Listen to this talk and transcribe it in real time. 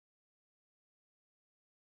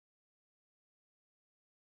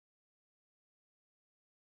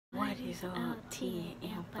What is up, T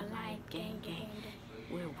and Polite Gang Gang?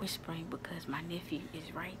 We're whispering because my nephew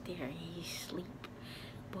is right there and he's asleep.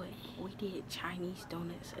 But we did Chinese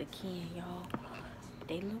donuts again, y'all.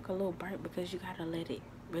 They look a little burnt because you gotta let it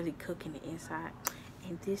really cook in the inside.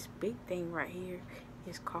 And this big thing right here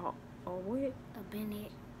is called what? A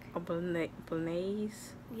bearnaise.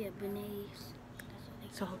 Yeah, bearnaise.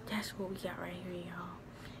 So that's what we got right here, y'all.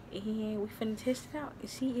 And we finna test it out and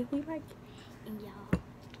see if we like it. And y'all,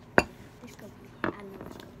 it's gonna be, I know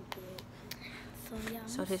it's gonna be good. So y'all,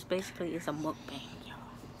 so this basically is a mukbang, y'all.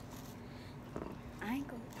 I'm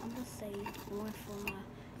gonna say one for my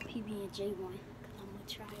PB&J one, cause I'm gonna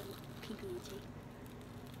try it with PB&J.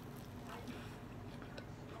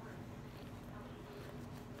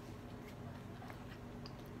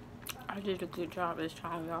 I did a good job this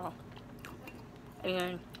time, y'all.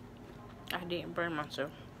 And I didn't burn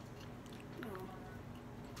myself.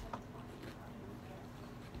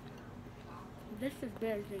 This is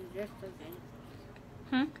better than yesterday.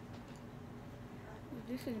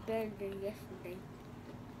 This is better than yesterday.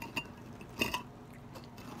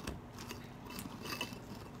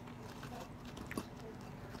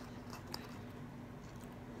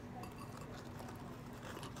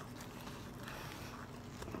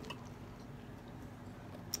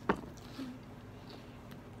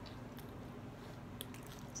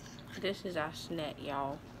 This is our snack,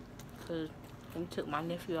 y'all. Because we took my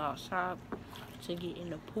nephew outside to get in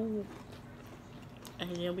the pool.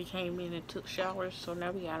 And then we came in and took showers. So now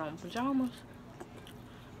we got on pajamas.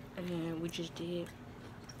 And then we just did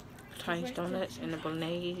Chinese donuts and the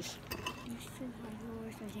bearnaise.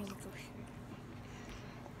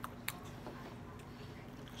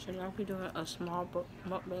 So now we're doing a small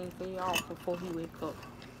mukbang for y'all before he wake up.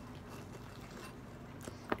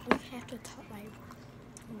 We have to talk like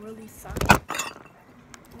really soft.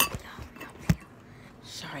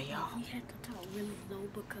 Sorry, y'all. We have to talk really low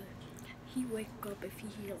because he wake up if he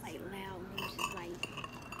hear like loud music, like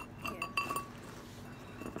yeah.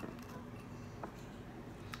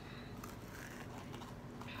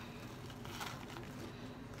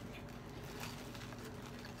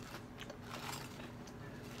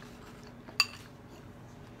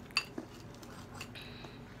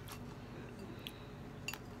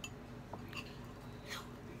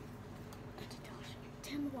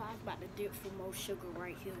 Tell me why I'm about to dip for more sugar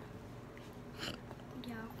right here.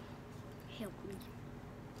 Y'all, help me.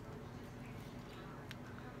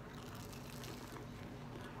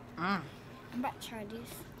 I'm about to try this.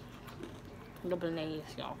 The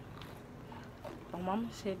bearnaise, y'all. My mama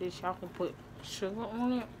said that y'all can put sugar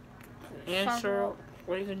on it and syrup.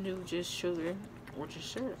 Or you can do just sugar or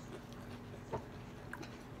just syrup.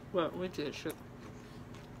 But we did sugar.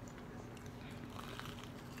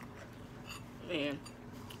 And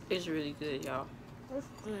it's really good, y'all. It's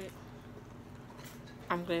good.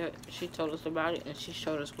 I'm glad she told us about it and she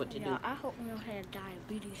showed us what to do. I hope we don't have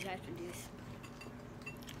diabetes after this.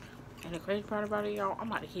 And the crazy part about it, y'all, I'm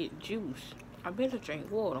about to hit juice. I better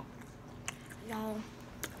drink water. Y'all,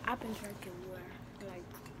 I've been drinking water like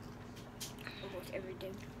almost every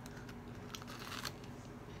day.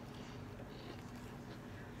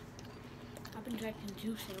 I've been drinking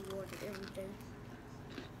juice and water every day.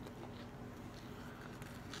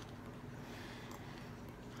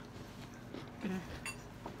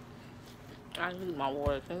 I need my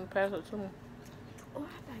water. Can you pass it to me? Oh, I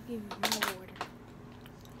gotta give you more water.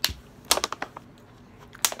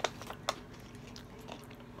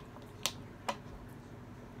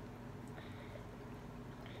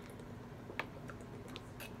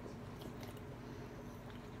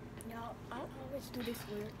 Y'all, I always do this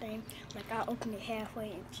weird thing. Like, I open it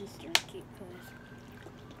halfway and just drink it because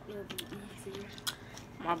it'll be easier.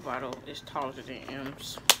 My bottle is taller than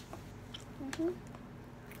M's.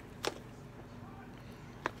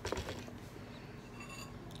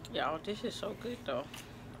 Y'all, this is so good though.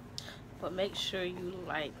 But make sure you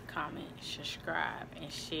like, comment, subscribe,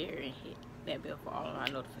 and share, and hit that bell for all of our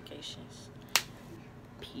notifications.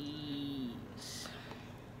 Peace.